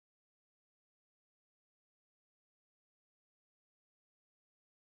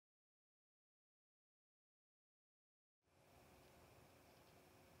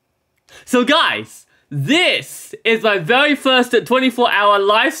So guys, this is my very first 24-hour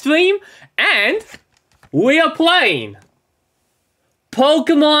live stream, and we are playing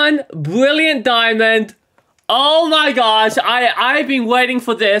Pokemon Brilliant Diamond. Oh my gosh, I've been waiting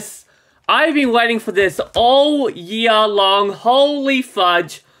for this. I've been waiting for this all year long. Holy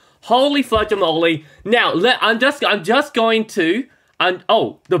fudge. Holy fudge moly. Now, I'm just going to...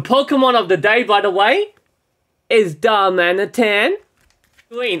 oh, the Pokemon of the day, by the way, is Darmanitan.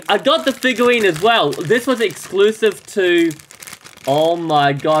 I got the figurine as well. This was exclusive to... Oh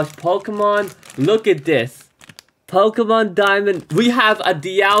my gosh, Pokemon. Look at this. Pokemon Diamond. We have a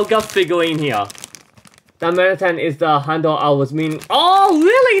Dialga figurine here. Darmanitan is the handle I was meaning. Oh,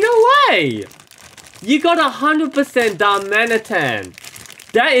 really? No way! You got 100% Darmanitan.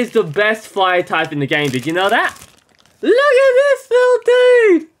 That is the best fire type in the game. Did you know that? Look at this little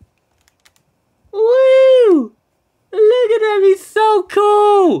dude! Woo! Look at him, he's so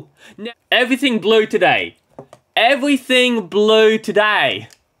cool! Now, everything blue today. Everything blue today.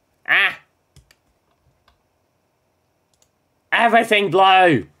 Everything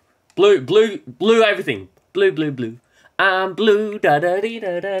blue. Blue everything. Blue. I'm blue,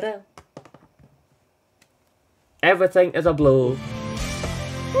 da-da-dee-da-da-da. Everything is a blue.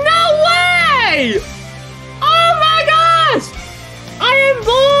 No way! Oh my gosh! I am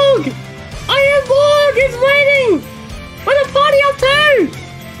Borg! It's waiting! For the party of two!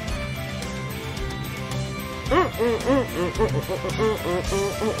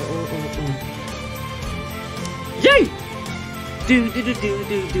 Yay!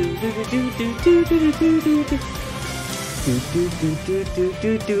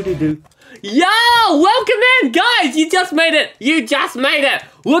 Yo! Welcome in, guys! You just made it!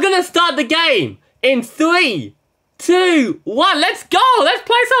 We're gonna start the game in 3, 2, 1. Let's go! Let's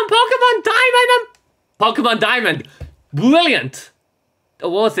play some Pokemon Diamond! Brilliant!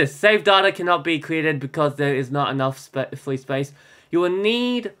 What was this? Save data cannot be created because there is not enough free space. You will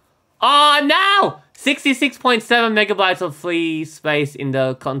need... Oh no! 66.7 megabytes of free space in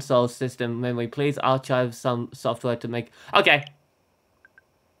the console system memory. Please archive some software to make... Okay.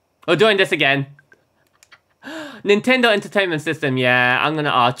 We're doing this again. Nintendo Entertainment System. Yeah, I'm gonna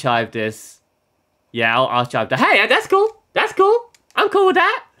archive this. Yeah, I'll archive that. Hey, that's cool. That's cool. I'm cool with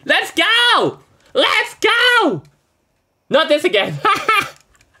that. Let's go! Let's go! Not this again.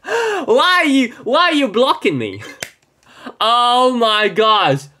 Why are you blocking me? Oh my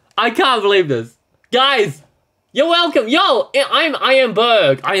gosh. I can't believe this. Guys, you're welcome. Yo, I am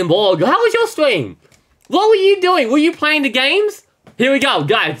Borg. How was your stream? What were you doing? Were you playing the games? Here we go,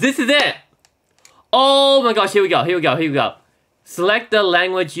 guys. This is it. Oh my gosh, here we go. Select the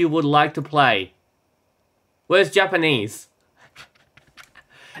language you would like to play. Where's Japanese?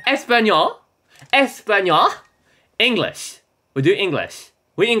 Espanol. English. We do English.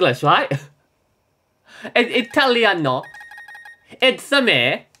 We English, right? Italiano. It's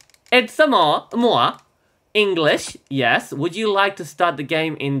more. English, yes. Would you like to start the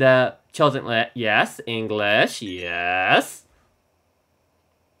game in the chosen language? Yes. English, yes.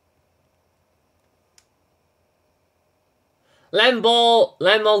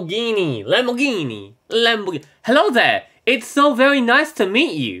 Lamborghini. Hello there. It's so very nice to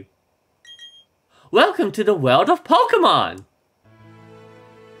meet you. Welcome to the world of Pokemon.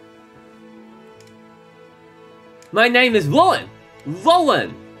 My name is Rowan.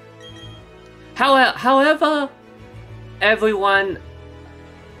 However,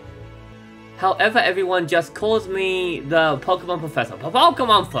 everyone just calls me the Pokemon Professor.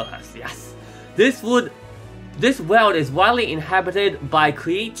 Yes. This world is widely inhabited by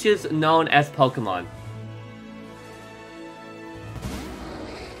creatures known as Pokemon.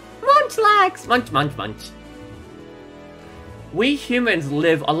 Munch. We humans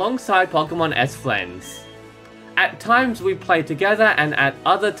live alongside Pokemon as friends. At times we play together, and at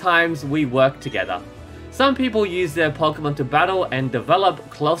other times we work together. Some people use their Pokemon to battle and develop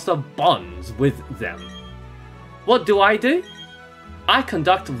closer bonds with them. What do? I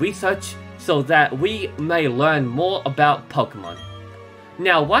conduct research so that we may learn more about Pokemon.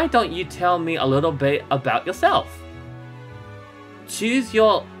 Now, why don't you tell me a little bit about yourself? Choose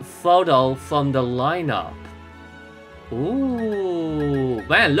your photo from the lineup. Ooh,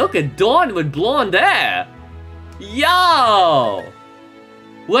 man, look at Dawn with blonde hair. Yo!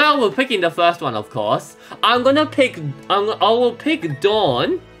 Well, we're picking the first one, of course. I will pick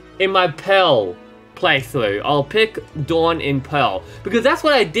Dawn in my Pearl playthrough. I'll pick Dawn in Pearl. Because that's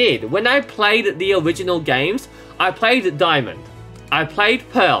what I did. When I played the original games, I played Diamond, I played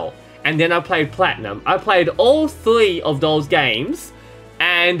Pearl, and then I played Platinum. I played all 3 of those games.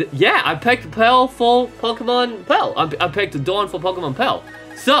 And yeah, I picked Pearl for Pokemon Pearl. I picked Dawn for Pokemon Pearl.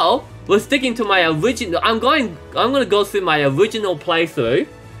 So, we're sticking to my original. I'm gonna go through my original playthrough.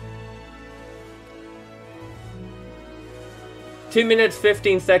 2 minutes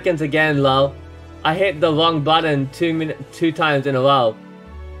 15 seconds again, lol. I hit the wrong button 2 times in a row.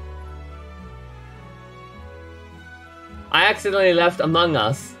 I accidentally left Among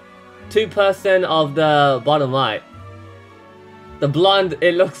Us. 2% of the bottom right. The blonde,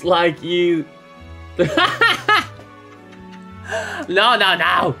 it looks like you. No, no,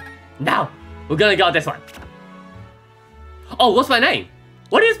 no! No! We're gonna go this one. Oh, what's my name?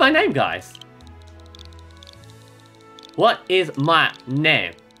 What is my name, guys? What is my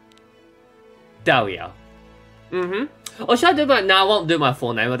name? Dario. Or should I do my... No, I won't do my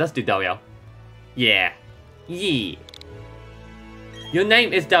full name. I'll just do Dario. Yeah. Yeah. Your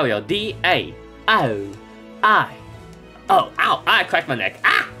name is Dario. D-A-O-I. Oh, ow! I cracked my neck.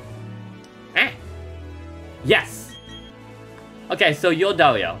 Ah! Eh. Yes. Okay, so you're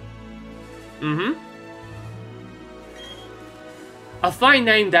Dario. A fine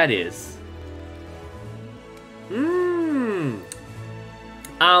name that is.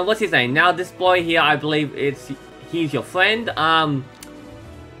 What's his name? Now this boy here, I believe he's your friend.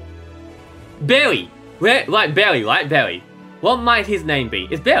 Barry. Right, Barry, right? Barry. What might his name be?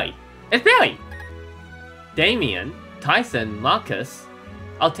 It's Barry. It's Barry. Damien, Tyson, Marcus.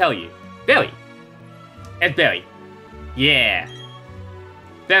 I'll tell you. Barry. It's Barry. Yeah.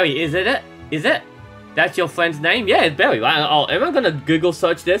 Barry, is it? Is it? That's your friend's name? Yeah, it's Barry, right? Oh, am I gonna Google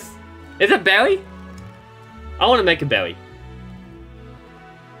search this? Is it Barry? I want to make a Barry.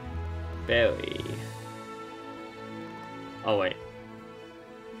 Barry. Oh, wait.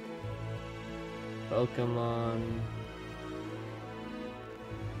 Pokemon.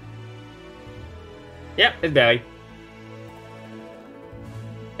 Yep, it's Barry.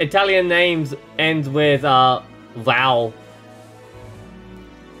 Italian names ends with, vowel.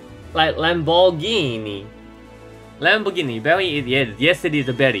 Like Lamborghini. Lamborghini. Barry is, yes it is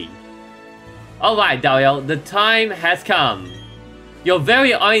a Barry. Alright, Dario, the time has come. Your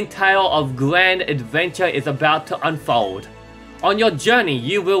very own tale of grand adventure is about to unfold. On your journey,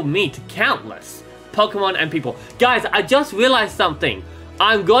 you will meet countless Pokemon and people. Guys, I just realized something.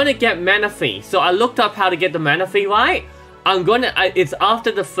 I'm going to get Manaphy. So I looked up how to get the Manaphy, right? It's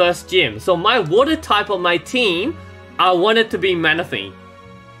after the first gym. So my water type of my team, I want it to be Manaphy.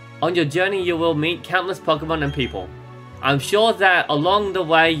 On your journey, you will meet countless Pokemon and people. I'm sure that along the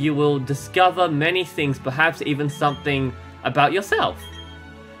way, you will discover many things, perhaps even something about yourself.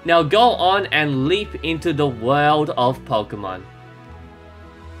 Now go on and leap into the world of Pokemon.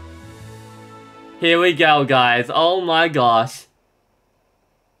 Here we go, guys. Oh my gosh.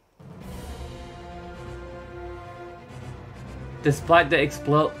 Despite the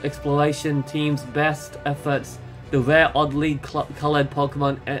exploration team's best efforts, the rare oddly colored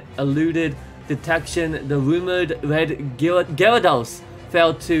Pokemon eluded detection. The rumored red Gyarados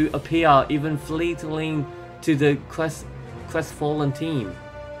failed to appear, even fleeting to the crestfallen team.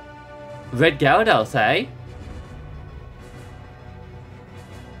 Red Gyarados, eh?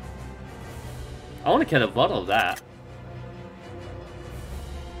 I want to get a bottle of that.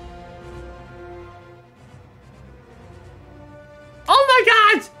 Oh my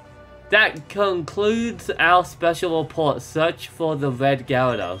god! That concludes our special report, Search for the Red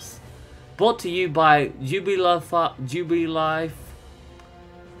Gyarados. Brought to you by Jubilife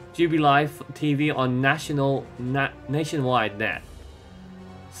TV on nationwide net.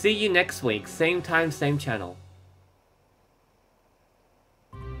 See you next week, same time, same channel.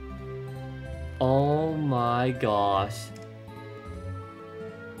 Oh my gosh.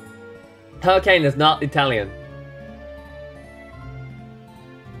 Hurricane is not Italian.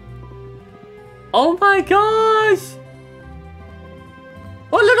 Oh my gosh!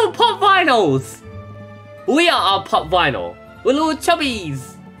 What little pop vinyls! We are a pop vinyl. We're little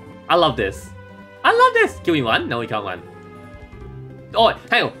chubbies. I love this. I love this. Can we run? No, we can't run. Oh,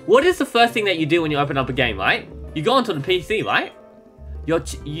 hang on. What is the first thing that you do when you open up a game, right? You go onto the PC, right?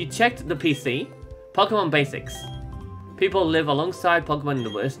 You checked the PC. Pokemon Basics. People live alongside Pokemon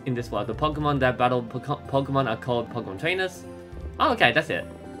in this world. The Pokemon that battle Pokemon are called Pokemon Trainers. Oh, okay, that's it.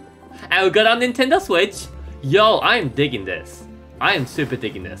 And we got on Nintendo Switch. Yo, I am digging this. I am super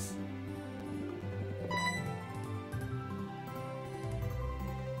digging this.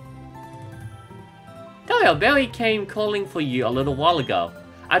 Dario, Barry came calling for you a little while ago.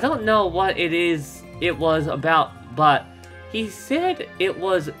 I don't know what it was about, but he said it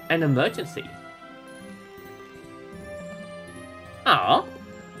was an emergency. Aw.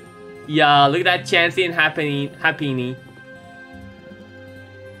 Yeah, look at that Chansey and Happiny.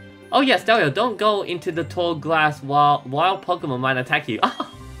 Oh yes, Dario, don't go into the tall grass while Pokemon might attack you.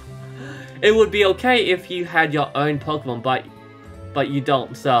 It would be okay if you had your own Pokemon, but you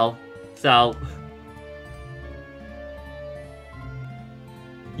don't, so...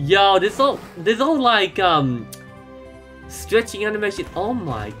 Yo, this all like, stretching animation. Oh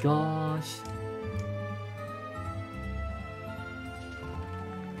my gosh.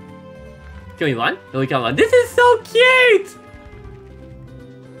 Can we run? Can we come on? This is so cute!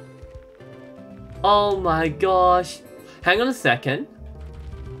 Oh my gosh. Hang on a second.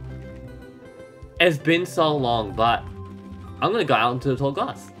 It's been so long, but I'm gonna go out into the tall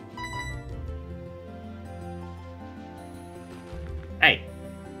grass. Hey.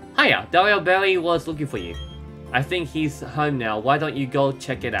 Hiya, Dario Berry was looking for you. I think he's home now. Why don't you go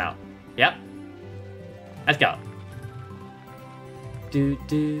check it out? Yep. Let's go. Do.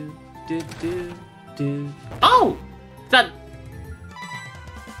 Oh! That...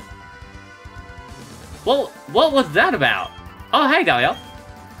 What was that about? Oh, hey, Dario.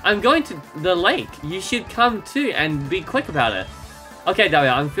 I'm going to the lake. You should come too and be quick about it. Okay,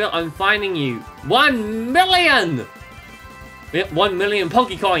 Dario, I'm finding you 1 million! 1 million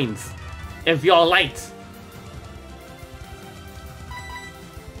Pokecoins if you're late.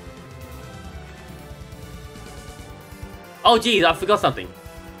 Oh, geez, I forgot something.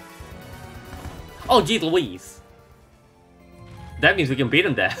 Oh, geez, Louise. That means we can beat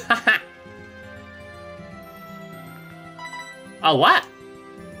him there. Oh, what?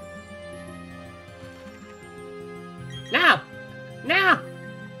 Now! Now!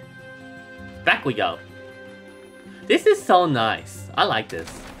 Back we go. This is so nice. I like this.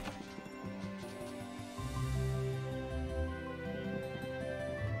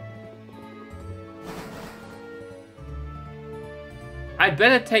 I'd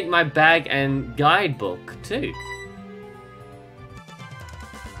better take my bag and guidebook too.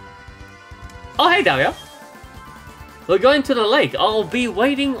 Oh, hey, Dario. We're going to the lake. I'll be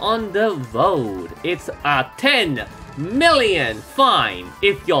waiting on the road. It's a 10 million fine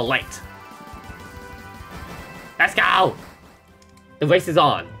if you're late. Let's go! The race is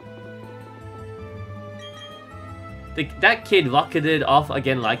on. That kid rocketed off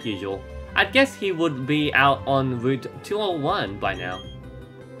again like usual. I'd guess he would be out on Route 201 by now.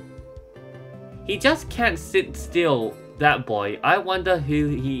 He just can't sit still, that boy. I wonder who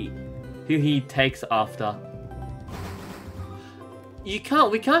he takes after. We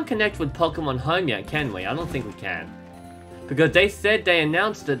can't connect with Pokemon Home yet, can we? I don't think we can. Because they said they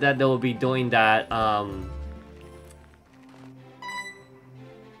announced that they will be doing that,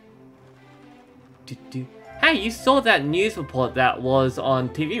 Hey, you saw that news report that was on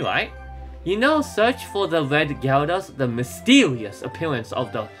TV, right? You know, search for the red Gyarados, the mysterious appearance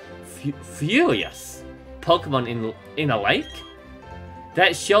of the furious Pokemon in a lake?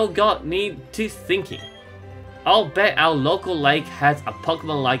 That show got me to thinking. I'll bet our local lake has a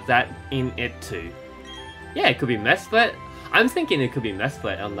Pokemon like that in it too. Yeah, it could be Mesprit. I'm thinking it could be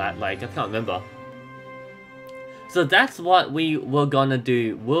Mesprit on that lake, I can't remember. So that's what we were gonna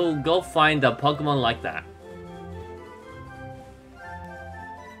do. We'll go find a Pokemon like that.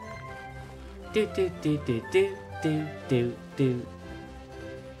 Do.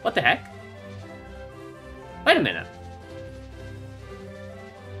 What the heck? Wait a minute.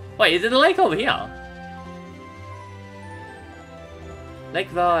 Wait, is it a lake over here? Lake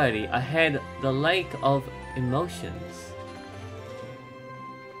Variety, ahead, the Lake of Emotions.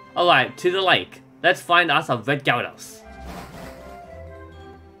 Alright, to the lake. Let's find us a red Gyarados.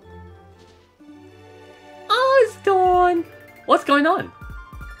 Oh, it's Dawn! What's going on?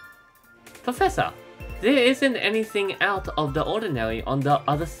 Professor, there isn't anything out of the ordinary on the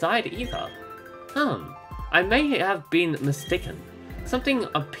other side either. I may have been mistaken. Something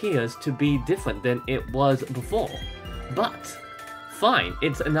appears to be different than it was before. But, fine,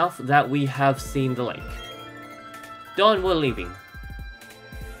 it's enough that we have seen the lake. Dawn, we're leaving.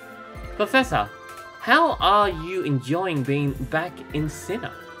 Professor, how are you enjoying being back in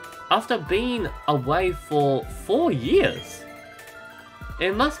Sinnoh? After being away for 4 years?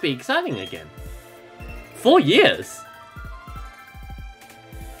 It must be exciting again. 4 years?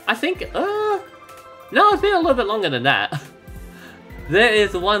 I think, no, it's been a little bit longer than that. There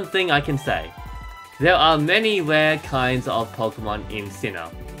is one thing I can say. There are many rare kinds of Pokemon in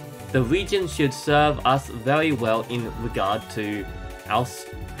Sinnoh. The region should serve us very well in regard to our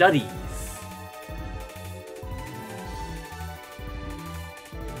studies.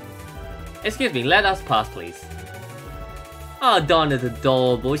 Excuse me, let us pass, please. Oh, Dawn is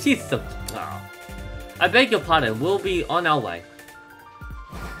adorable. She's so... Oh. I beg your pardon, we'll be on our way.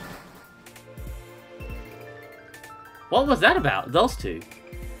 What was that about, those two?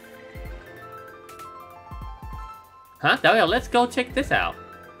 Huh, Dario, let's go check this out.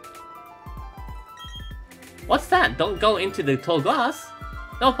 What's that? Don't go into the tall grass.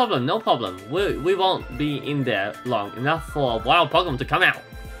 No problem, no problem. We won't be in there long enough for a wild Pokemon to come out.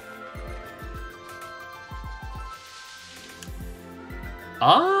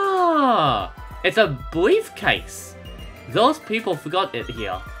 Ah, it's a briefcase. Those people forgot it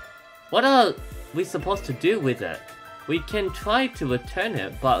here. What are we supposed to do with it? We can try to return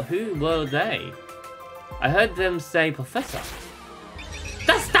it, but who were they? I heard them say Professor.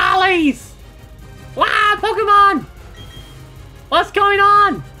 The Starlies! Wow, Pokemon! What's going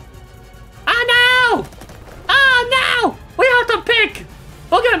on? Oh no! Oh no! We have to pick!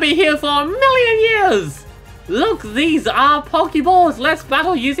 We're gonna be here for a million years! Look, these are Pokeballs! Let's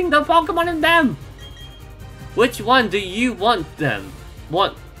battle using the Pokemon in them! Which one do you want them?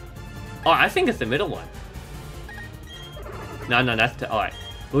 Oh, I think it's the middle one. No, that's alright.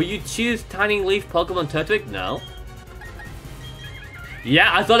 Will you choose Tiny Leaf Pokemon Turtwig? No.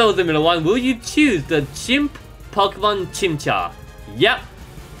 Yeah, I thought it was the middle one. Will you choose the Chimp Pokemon Chimchar? Yep.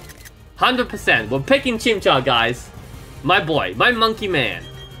 100%. We're picking Chimchar, guys. My boy. My monkey man.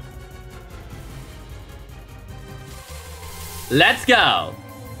 Let's go.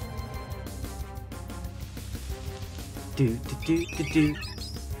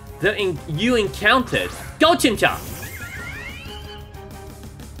 You encountered. Go, Chimchar.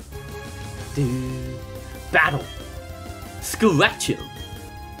 Battle. Scratch him.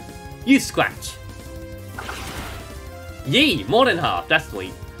 You scratch. Yee, more than half. That's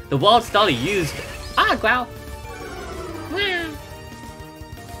sweet. The wild Starly used. Ah, growl.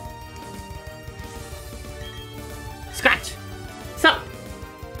 Scratch. Sup?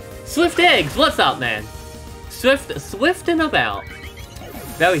 Swift eggs. What's up, man? Swift and about.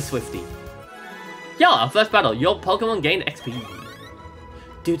 Very swifty. Yo, our first battle. Your Pokemon gained XP.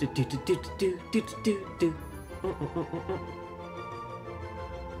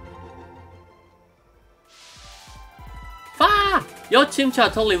 Fah! Your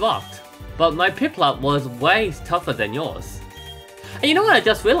Chimchar totally rocked, but my Piplup was way tougher than yours. And you know what I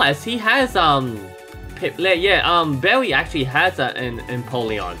just realized? He has Barry actually has an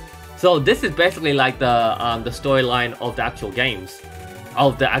Empoleon. So this is basically like the storyline of the actual games,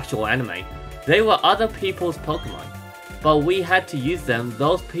 of the actual anime. They were other people's Pokemon, but we had to use them.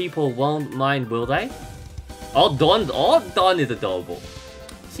 Those people won't mind, will they? Oh, Dawn is adorable.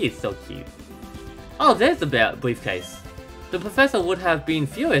 She is so cute. Oh, there's the briefcase. The professor would have been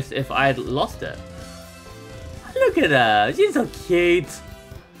furious if I had lost it. Look at her, she's so cute.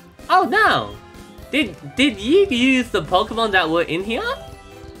 Oh no! Did you use the Pokemon that were in here?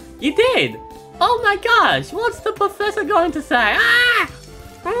 You did! Oh my gosh, what's the professor going to say? Ah!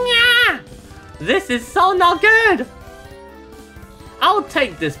 Nyah! This is so not good! I'll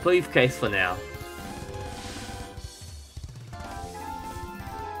take this briefcase for now.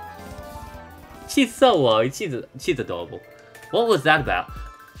 She's so worried, she's adorable. What was that about?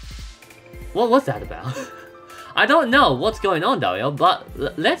 What was that about? I don't know what's going on, Dario, but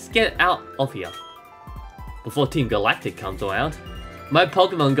let's get out of here before Team Galactic comes around. My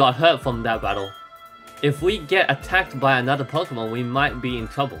Pokemon got hurt from that battle. If we get attacked by another Pokemon, we might be in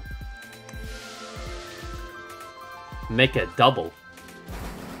trouble. Make it double.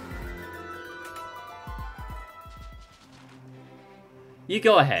 You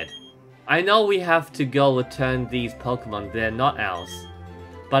go ahead. I know we have to go return these Pokemon, they're not ours.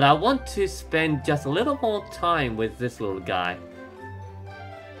 But I want to spend just a little more time with this little guy.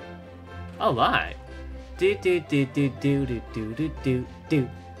 Alright. Do do do do do do do do do do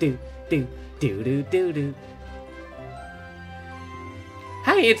do do do do do.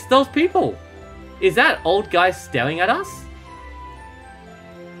 Hey, it's those people! Is that old guy staring at us?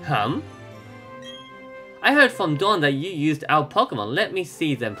 I heard from Dawn that you used our Pokemon. Let me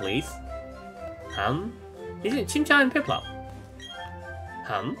see them, please. Is it Chimchar and Piplup?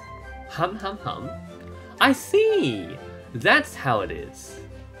 I see! That's how it is.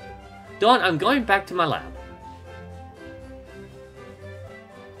 Dawn, I'm going back to my lab.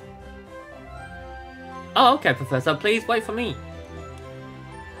 Oh, okay, Professor. Please wait for me.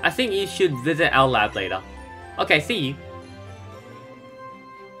 I think you should visit our lab later. Okay, see you.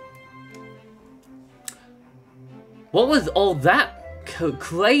 What was all that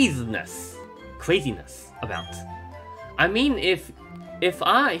craziness about? I mean, if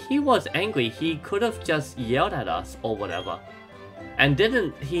he was angry, he could have just yelled at us or whatever. And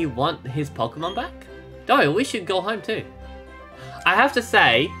didn't he want his Pokemon back? Dario, we should go home too. I have to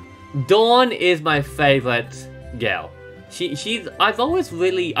say, Dawn is my favorite girl. I've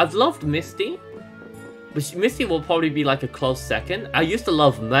loved Misty. But Misty will probably be like a close second. I used to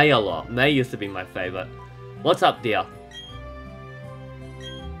love May a lot. May used to be my favorite. What's up, dear?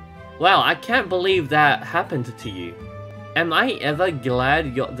 Wow, I can't believe that happened to you. Am I ever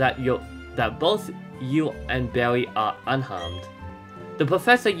glad that both you and Barry are unharmed? The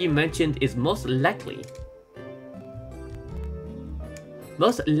professor you mentioned is most likely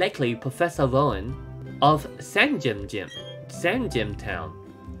Professor Rowan of Sandgem Town.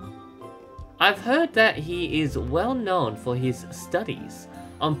 I've heard that he is well known for his studies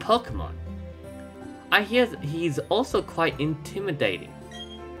on Pokemon. I hear he's also quite intimidating.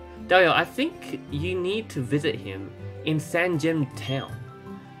 Dario, I think you need to visit him in Sandgem Town.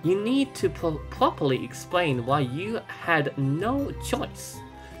 You need to properly explain why you had no choice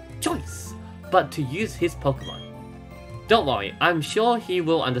but to use his Pokemon. Don't worry, I'm sure he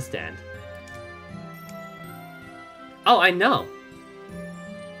will understand. Oh, I know.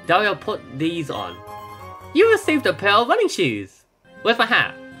 Dario, put these on. You received a pair of running shoes. Where's my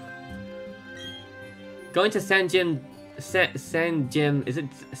hat? Going to Sandgem, is it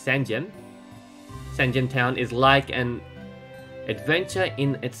Sandgem? Sandgem Town is like an adventure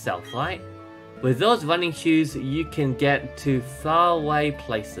in itself, right? With those running shoes, you can get to faraway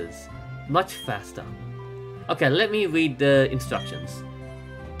places much faster. Okay, let me read the instructions.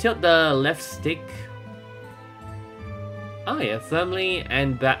 Tilt the left stick. Oh yeah, firmly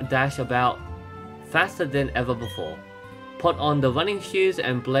and dash about faster than ever before. Put on the running shoes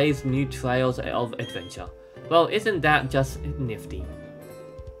and blaze new trails of adventure. Well, isn't that just nifty?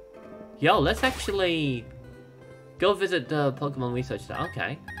 Yo, let's actually go visit the Pokemon Research Center.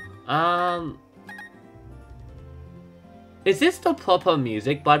 Okay. Is this the proper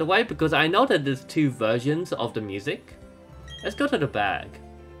music, by the way? Because I know that there's two versions of the music. Let's go to the bag.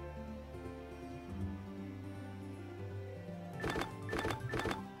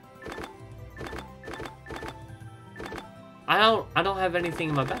 I don't have anything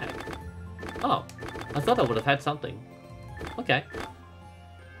in my bag. Oh, I thought I would have had something. Okay.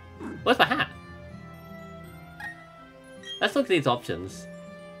 Where's my hat? Let's look at these options.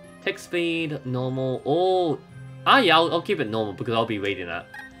 Text speed, normal, oh... Ah yeah, I'll keep it normal because I'll be reading that.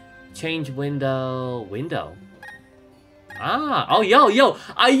 Change window. Ah, oh yo,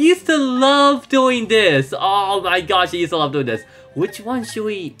 I used to love doing this. Oh my gosh, I used to love doing this. Which one should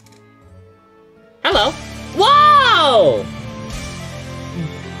we... Hello. Wow!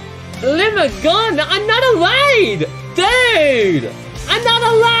 Limit gun, another raid! Dude!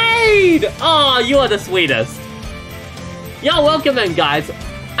 Another raid! Oh, you are the sweetest. Yo, welcome in guys.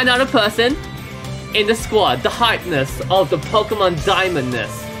 Another person in the squad, the hypeness of the Pokemon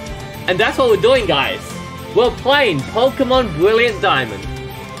Diamondness. And that's what we're doing, guys. We're playing Pokemon Brilliant Diamond.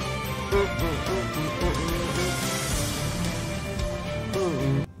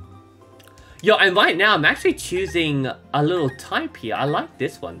 Yo, and right now I'm actually choosing a little type here. I like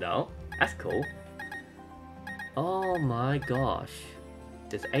this one though. That's cool. Oh my gosh.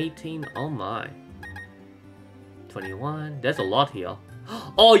 There's 18, oh my. 21, there's a lot here.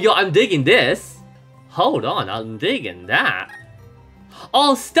 Oh, yo, I'm digging this. Hold on, I'm digging that.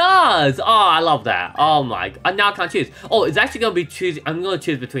 Oh, stars! Oh, I love that. Oh my, now I can't choose. Oh, it's actually gonna be choosing, I'm gonna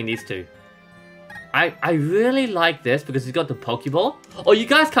choose between these two. I really like this because it's got the Pokeball. Oh, you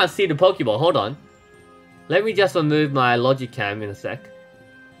guys can't see the Pokeball, hold on. Let me just remove my Logicam in a sec.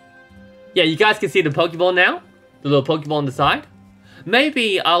 Yeah, you guys can see the Pokeball now? The little Pokeball on the side?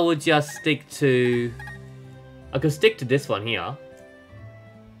 Maybe I would just stick to... I could stick to this one here.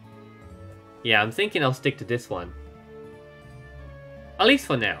 Yeah, I'm thinking I'll stick to this one. At least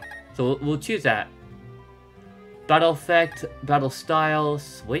for now. So we'll choose that. Battle effect, battle style,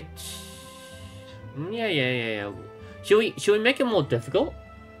 switch. Yeah. Should we make it more difficult?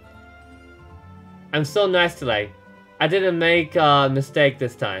 I'm so nice today. I didn't make a mistake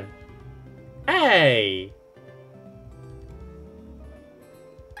this time. Hey!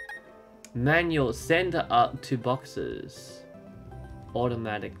 Manual, send up to boxes.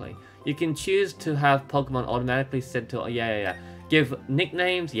 Automatically. You can choose to have Pokemon automatically sent to... Yeah. Give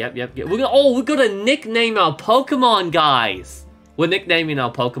nicknames. Yep. We're gonna nickname our Pokemon, guys. We're nicknaming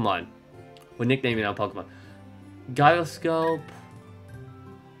our Pokemon. Gyroscope.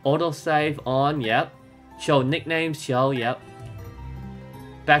 Autosave on. Yep. Show nicknames. Show. Yep.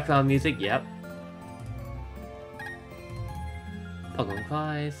 Background music. Yep. Pokemon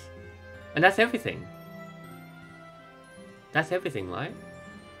cries. And that's everything. That's everything, right?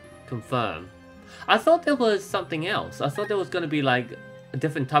 Confirm. I thought there was something else. I thought there was going to be like a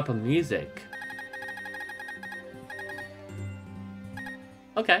different type of music.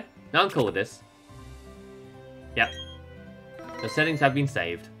 Okay, now I'm cool with this. Yep. The settings have been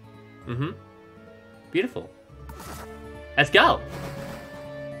saved. Beautiful. Let's go.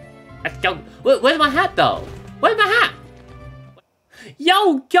 Let's go. Where's my hat though? Where's my hat?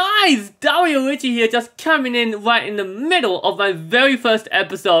 Yo guys, Dario Richie here, just coming in right in the middle of my very first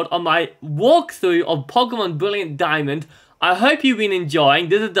episode on my walkthrough of Pokemon Brilliant Diamond. I hope you've been enjoying.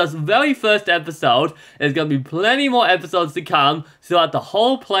 This is just very first episode. There's gonna be plenty more episodes to come throughout the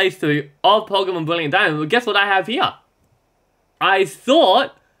whole playthrough of Pokemon Brilliant Diamond. But guess what I have here? I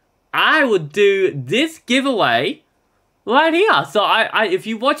thought I would do this giveaway right here. So if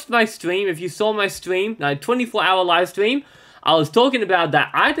you watched my stream, if you saw my stream, my 24-hour live stream, I was talking about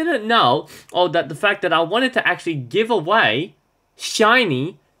that. I didn't know, or that the fact that I wanted to actually give away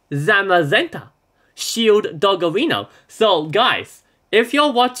shiny Zamazenta Shield Doggerino. So guys, if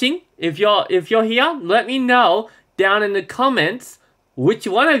you're watching, if you're here, let me know down in the comments which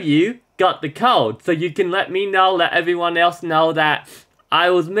one of you got the code, so you can let me know, let everyone else know that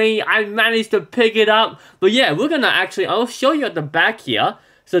I was me. I managed to pick it up. But yeah, we're gonna actually, I'll show you at the back here.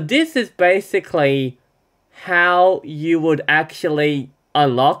 So this is basically how you would actually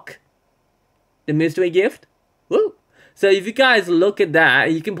unlock the mystery gift. Woo! So if you guys look at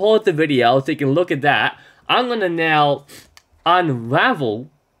that, you can pause the video so you can look at that. I'm gonna now uncover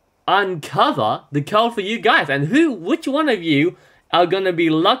the code for you guys. And which one of you are gonna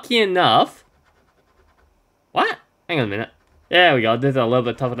be lucky enough? What? Hang on a minute. There we go, this is a little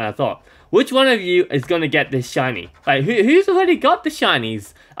bit tougher than I thought. Which one of you is gonna get this shiny? Like, who's already got the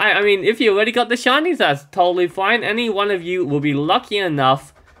shinies? I mean, if you already got the shinies, that's totally fine. Any one of you will be lucky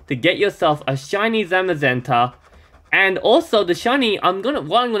enough to get yourself a shiny Zamazenta. And also the shiny, what I'm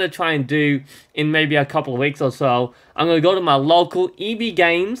gonna try and do in maybe a couple of weeks or so, I'm gonna go to my local EB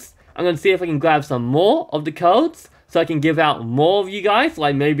Games. I'm gonna see if I can grab some more of the codes, so I can give out more of you guys,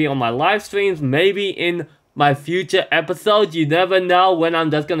 like maybe on my live streams, maybe in my future episodes. You never know when I'm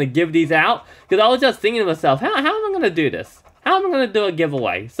just gonna give these out. Because I was just thinking to myself, how am I gonna do this? How am I gonna do a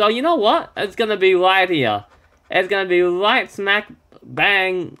giveaway? So you know what? It's gonna be right here. It's gonna be right smack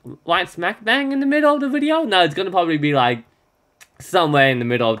bang in the middle of the video. No, it's gonna probably be like somewhere in the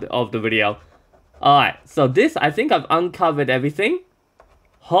middle of the video. Alright, so this, I think I've uncovered everything.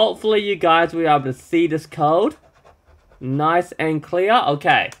 Hopefully you guys will be able to see this code. Nice and clear.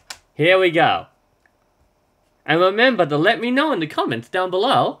 Okay, here we go. And remember to let me know in the comments down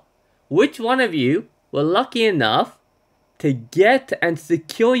below which one of you were lucky enough to get and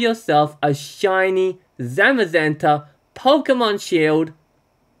secure yourself a shiny Zamazenta Pokemon Shield.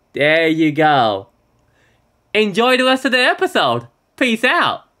 There you go. Enjoy the rest of the episode. Peace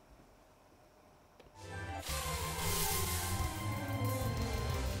out.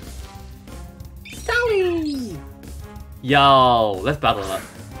 Sally! Yo, let's battle up.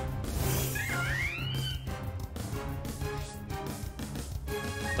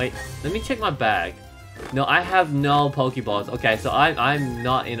 Wait, let me check my bag. No, I have no Pokeballs. Okay, so I'm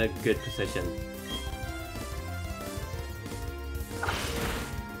not in a good position.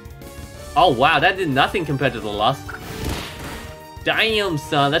 Oh wow, that did nothing compared to the last. Damn,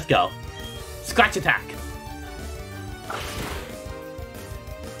 son, let's go. Scratch attack.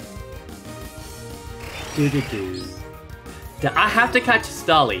 I have to catch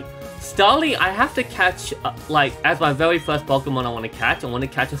Starly. Starly, I have to catch, like, as my very first Pokemon I want to catch a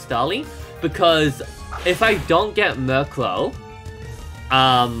Starly, because if I don't get Murkrow,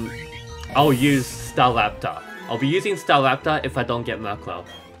 I'll use Staraptor. I'll be using Staraptor if I don't get Murkrow.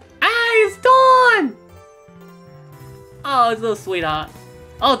 Ah, it's Dawn! Oh, it's a little sweetheart.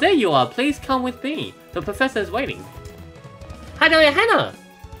 Oh, there you are. Please come with me. The professor is waiting. Hi there, Hannah!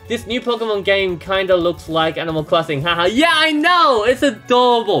 This new Pokemon game kinda looks like Animal Crossing, haha. Yeah, I know! It's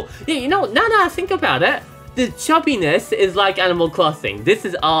adorable! Yeah, you know, now that I think about it, the chubbiness is like Animal Crossing. This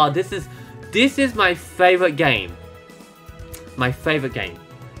is my favorite game. My favorite game.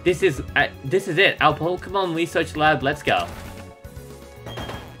 This is it. Our Pokemon Research Lab, let's go.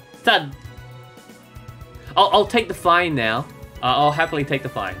 Stud. I'll take the fine now. I'll happily take the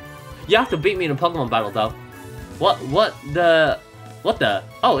fine. You have to beat me in a Pokemon battle, though. What the?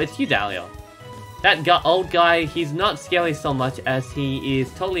 Oh, it's you, Dario. That old guy, he's not scary so much as he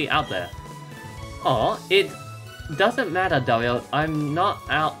is totally out there. Oh, it doesn't matter, Dario. I'm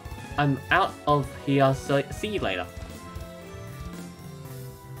out of here, so see you later.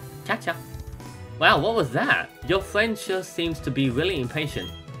 Catcha. Wow, what was that? Your friend sure seems to be really impatient.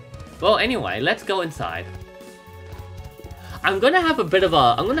 Well, anyway, let's go inside. I'm gonna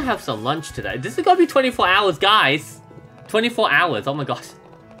have some lunch today. This is gonna be 24 hours, guys. 24 hours, oh my gosh.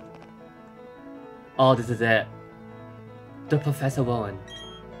 Oh, this is it. The Professor Warren.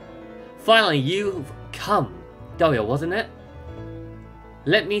 Finally, you've come. Dario, wasn't it?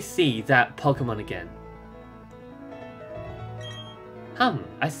 Let me see that Pokemon again.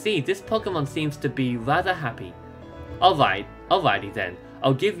 I see. This Pokemon seems to be rather happy. Alright, Alrighty then.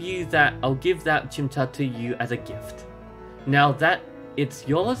 I'll give that Chimchar to you as a gift. Now that it's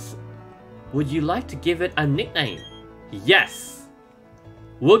yours, would you like to give it a nickname? Yes!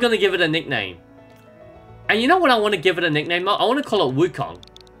 We're gonna give it a nickname. And you know what I want to give it a nickname of? I want to call it Wukong.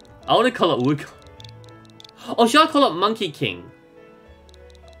 I want to call it Wukong. Or should I call it Monkey King?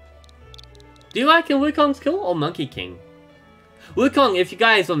 Do you reckon Wukong's cool or Monkey King? Wukong, if you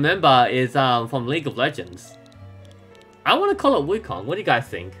guys remember, is from League of Legends. I want to call it Wukong. What do you guys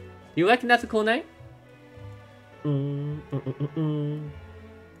think? You reckon that's a cool name?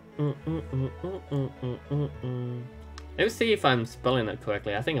 Let me see if I'm spelling it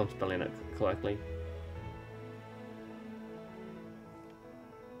correctly. I think I'm spelling it correctly.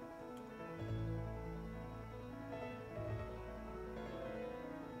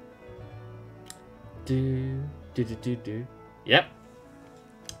 Yep.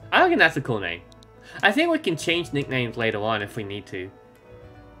 I reckon that's a cool name. I think we can change nicknames later on if we need to.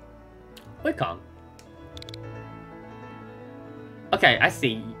 Wukong. Okay, I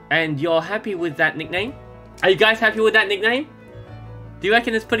see. And you're happy with that nickname? Are you guys happy with that nickname? Do you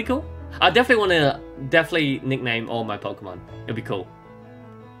reckon it's pretty cool? I definitely want to nickname all my Pokemon. It'll be cool.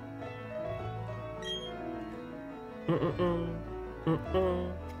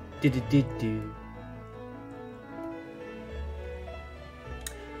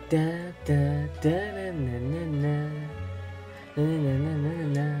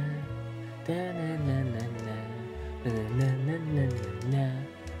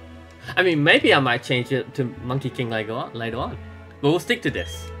 I mean, maybe I might change it to Monkey King later on, but we'll stick to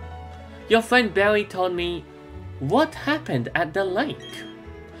this. Your friend Barry told me what happened at the lake.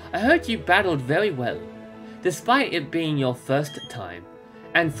 I heard you battled very well, despite it being your first time,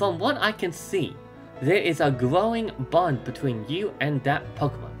 and from what I can see, there is a growing bond between you and that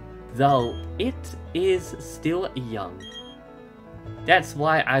Pokemon, though it is still young. That's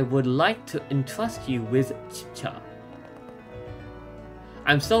why I would like to entrust you with Chimchar.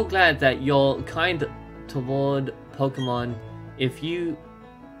 I'm so glad that you're kind toward Pokemon. If you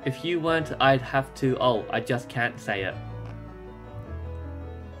weren't, I'd have to. Oh, I just can't say it.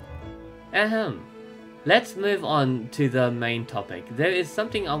 Ahem. Let's move on to the main topic. There is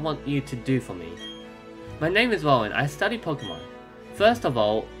something I want you to do for me. My name is Rowan. I study Pokemon. First of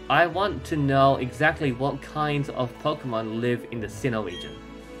all, I want to know exactly what kinds of Pokemon live in the Sinnoh region.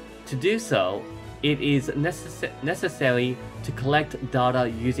 To do so, it is necessary to collect data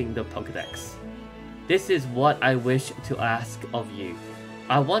using the Pokédex. This is what I wish to ask of you.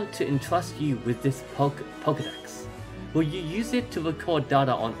 I want to entrust you with this Pokédex. Will you use it to record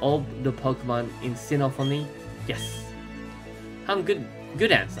data on all the Pokemon in Sinnoh for me? Yes.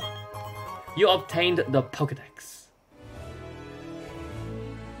 Good answer. You obtained the Pokédex.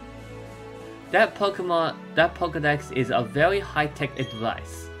 That Pokédex is a very high-tech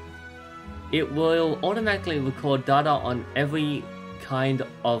device. It will automatically record data on every kind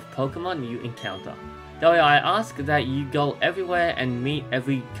of Pokemon you encounter. Though I ask that you go everywhere and meet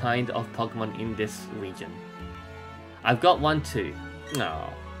every kind of Pokemon in this region. I've got one too. Oh.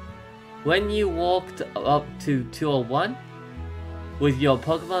 When you walked up to 201 with your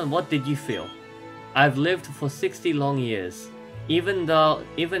Pokemon, what did you feel? I've lived for 60 long years. Even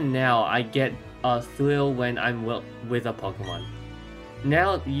now I get a thrill when I'm with a Pokemon.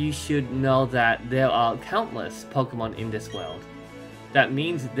 Now you should know that there are countless Pokemon in this world. That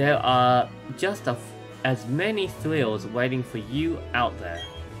means there are just as many thrills waiting for you out there.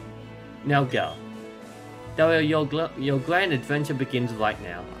 Now go. Dario, your grand adventure begins right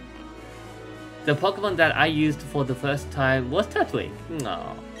now. The Pokemon that I used for the first time was Turtwig.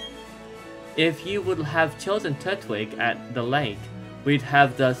 Aww. If you would have chosen Turtwig at the lake, we'd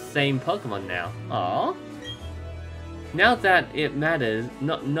have the same Pokemon now. Aww. Now that it matters,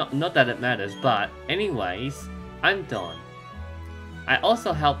 not that it matters, but anyways, I'm done. I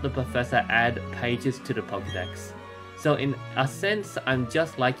also helped the professor add pages to the Pokédex, so in a sense, I'm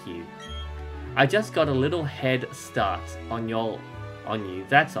just like you. I just got a little head start on you,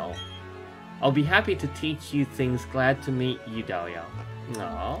 that's all. I'll be happy to teach you things. Glad to meet you, Dario.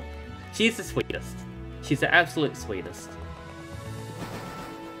 Aww. She's the sweetest. She's the absolute sweetest.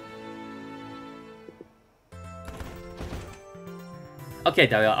 Okay,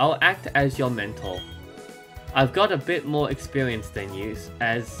 Dario, I'll act as your mentor. I've got a bit more experience than you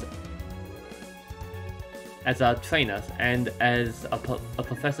as a trainer and as a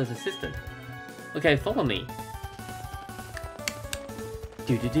professor's assistant. Okay, follow me.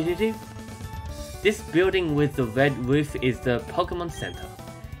 This building with the red roof is the Pokemon Center.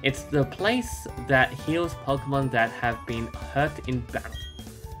 It's the place that heals Pokemon that have been hurt in battle.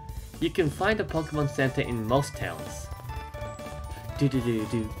 You can find a Pokemon Center in most towns.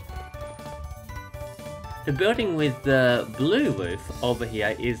 Do. The building with the blue roof over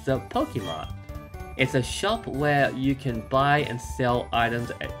here is the Pokemon. It's a shop where you can buy and sell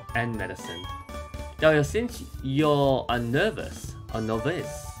items and medicine. Dario, since you're a novice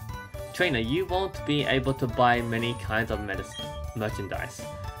trainer, you won't be able to buy many kinds of merchandise.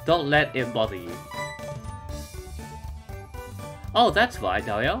 Don't let it bother you. Oh, that's right,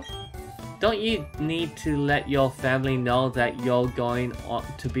 Dario. Don't you need to let your family know that you're going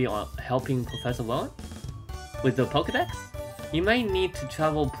to be helping Professor Rowan with the Pokedex? You may need to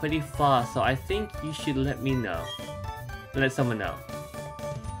travel pretty far, so I think you should let me know. Let someone know.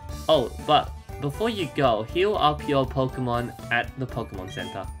 Oh, but before you go, heal up your Pokemon at the Pokemon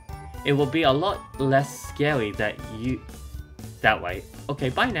Center. It will be a lot less scary that way. Okay,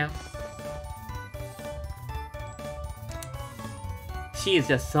 bye now. She is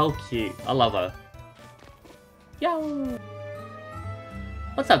just so cute. I love her. Yo!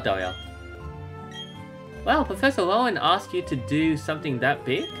 What's up, Dario? Well, Professor Rowan asked you to do something that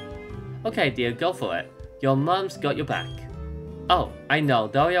big? Okay, dear, go for it. Your mom's got your back. Oh, I know,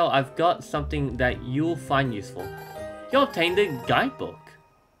 Dario, I've got something that you'll find useful. You obtained a guidebook.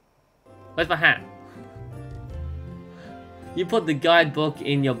 Where's my hat? You put the guidebook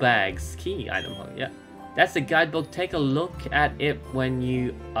in your bag's key item, yeah. That's the guidebook. Take a look at it when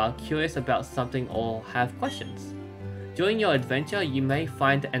you are curious about something or have questions. During your adventure, you may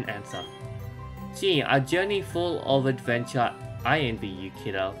find an answer. Gee, a journey full of adventure. I envy you,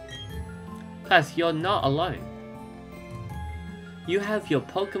 kiddo. Plus, you're not alone. You have your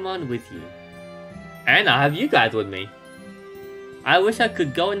Pokemon with you. And I have you guys with me. I wish I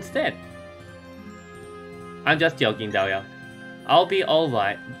could go instead. I'm just joking, Dario. I'll be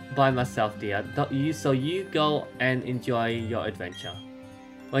alright by myself, dear. So you go and enjoy your adventure.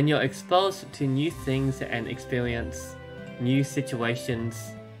 When you're exposed to new things and experience new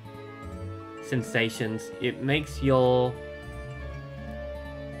sensations, it makes your...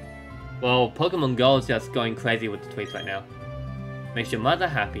 Well, Pokemon Go is just going crazy with the tweets right now. Makes your mother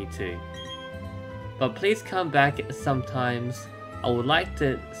happy too. But please come back sometimes. I would like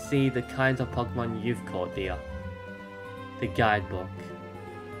to see the kinds of Pokemon you've caught, dear. The guidebook.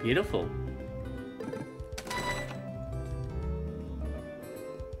 Beautiful.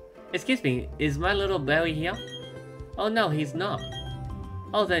 Excuse me, is my little berry here? Oh no, he's not.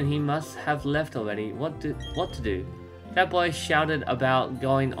 Oh, then he must have left already. What to do? That boy shouted about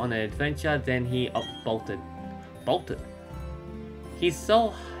going on an adventure, then he bolted. Bolted. He's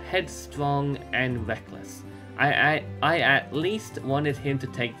so headstrong and reckless. I at least wanted him to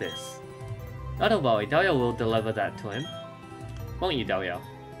take this. Not a worry, Dario will deliver that to him. Won't you, Dario?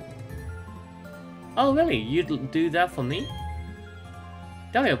 Oh really? You'd do that for me?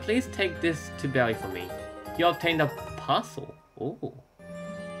 Dario, please take this to Barry for me. You obtained a parcel. Ooh.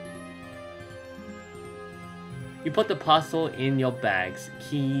 You put the parcel in your bag's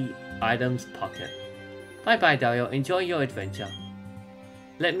key items pocket. Bye bye, Dario. Enjoy your adventure.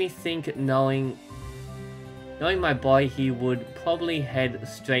 Let me think, knowing my boy, he would probably head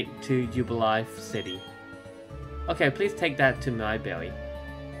straight to Jubilife City. Okay, please take that to my Barry.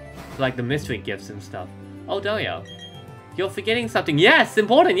 Like the mystery gifts and stuff. Oh, Dario. You're forgetting something. Yes!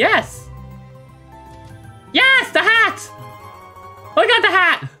 Important, yes! Yes! The hat! I got the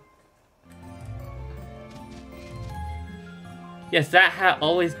hat! Yes, that hat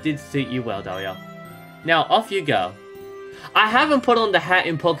always did suit you well, Dario. Now, off you go. I haven't put on the hat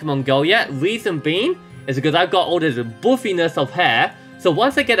in Pokemon Go yet. Reason being is because I've got all this buffiness of hair. So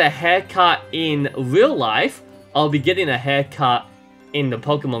once I get a haircut in real life, I'll be getting a haircut in the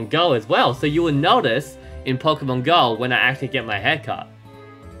Pokemon Go as well. So you will notice in Pokemon Go when I actually get my haircut.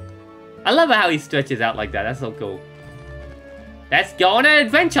 I love how he stretches out like that. That's so cool. Let's go on an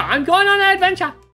adventure. I'm going on an adventure.